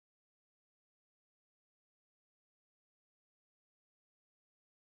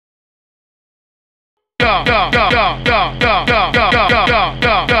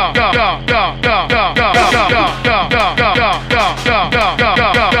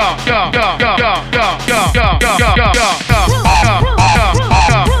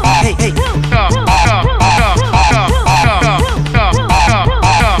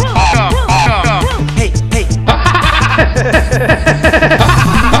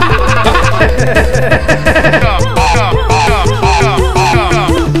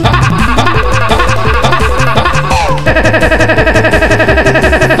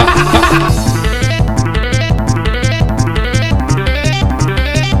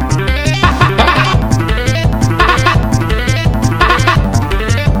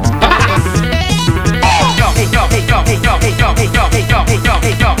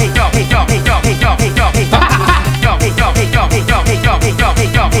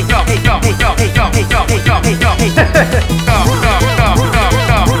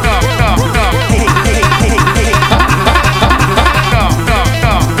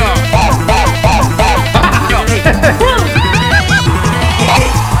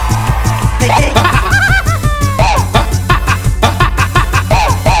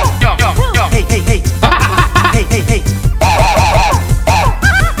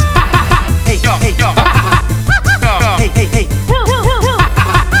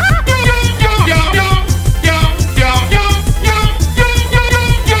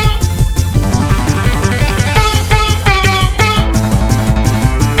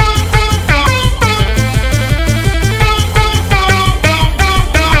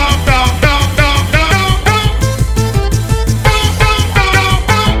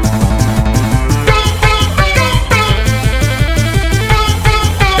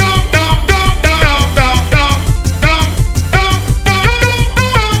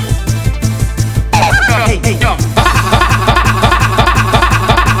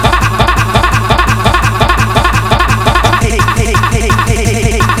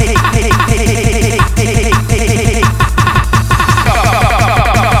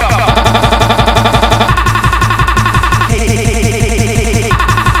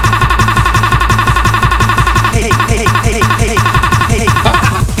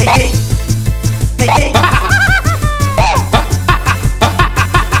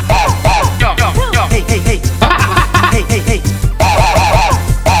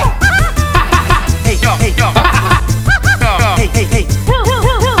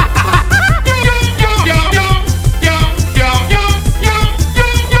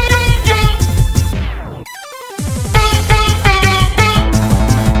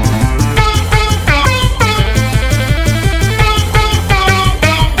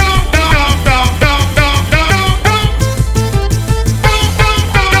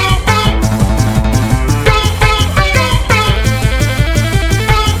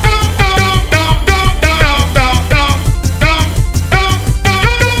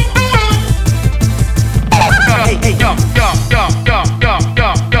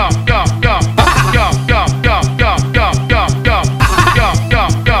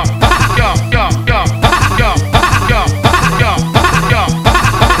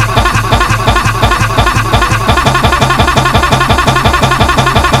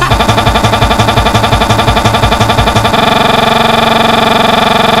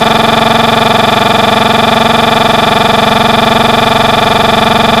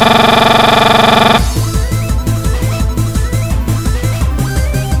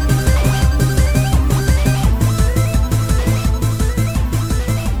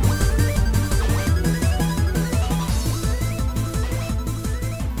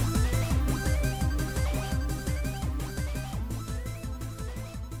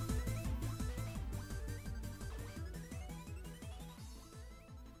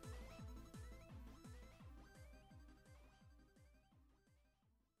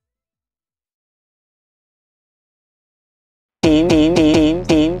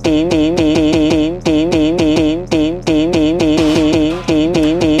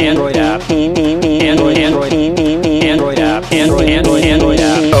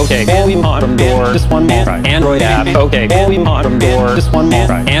Okay, fully mod from door. Just one more. Android app. Okay, fully mod from door. Just one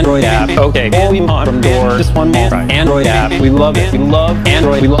more. Android app. Okay, fully mod from door. Just one more. Android app. We love it. We love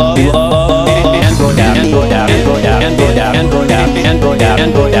Android. We love Android app. Android app. Android app. Android app. Android app. Android app.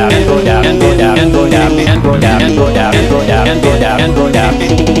 Android app. Android app. Android app. Android app. Android app. Android app. Android app. Android app. Android app.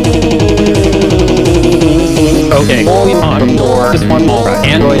 Okay, fully mod from door. Just one more.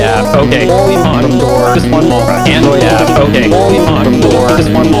 Android app. Okay, fully mod from door. Just one more. Android app. Okay, fully mod from door.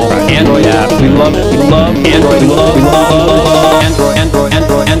 Just one more. Android app. We love it. We love Android. We love Android. Android.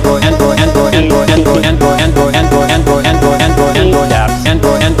 Android. Android. Android. Android. Android. Android. Android. Android. Android. Android. Android. Android. Android apps.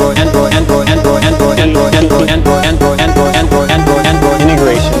 Android. Android. Android. Android. Android. Android.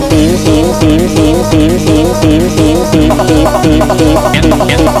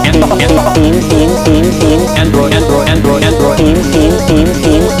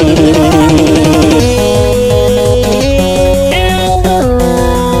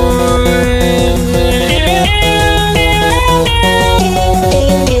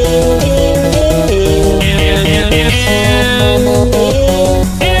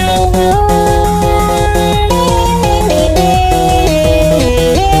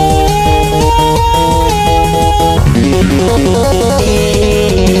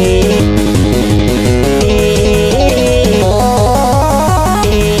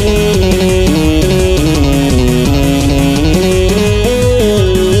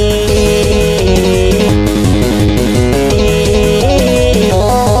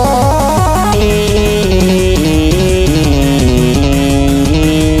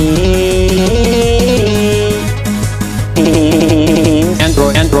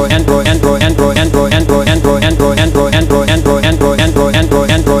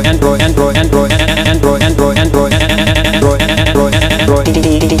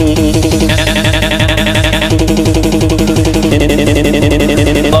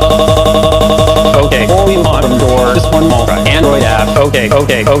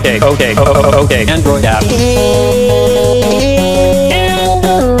 okay, okay, okay, okay, Android app.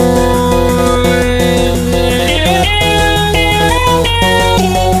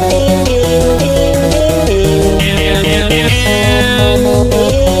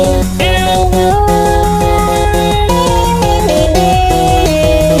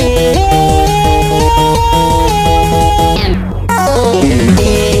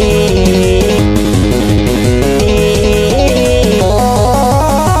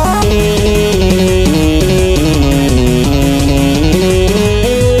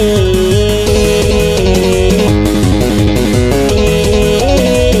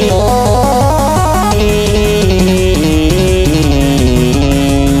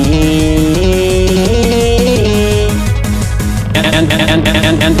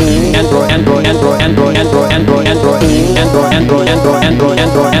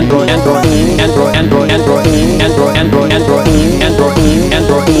 Android